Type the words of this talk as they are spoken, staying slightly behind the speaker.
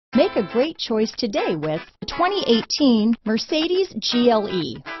Make a great choice today with the 2018 Mercedes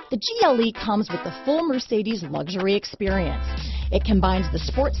GLE. The GLE comes with the full Mercedes luxury experience. It combines the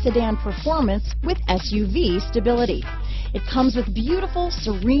sports sedan performance with SUV stability. It comes with beautiful,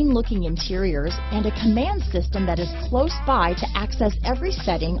 serene-looking interiors and a command system that is close by to access every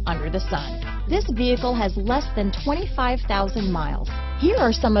setting under the sun. This vehicle has less than 25,000 miles. Here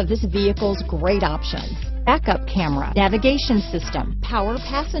are some of this vehicle's great options: backup camera, navigation system, power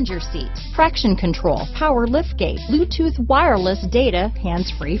passenger seat, traction control, power liftgate, Bluetooth wireless data,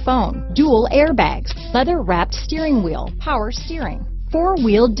 hands-free phone, dual airbags, leather-wrapped steering wheel, power steering,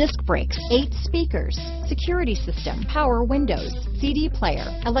 four-wheel disc brakes, 8 speakers, security system, power windows, CD player,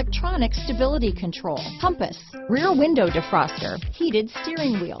 electronic stability control, compass, rear window defroster, heated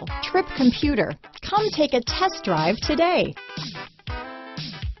steering wheel, trip computer. Come take a test drive today.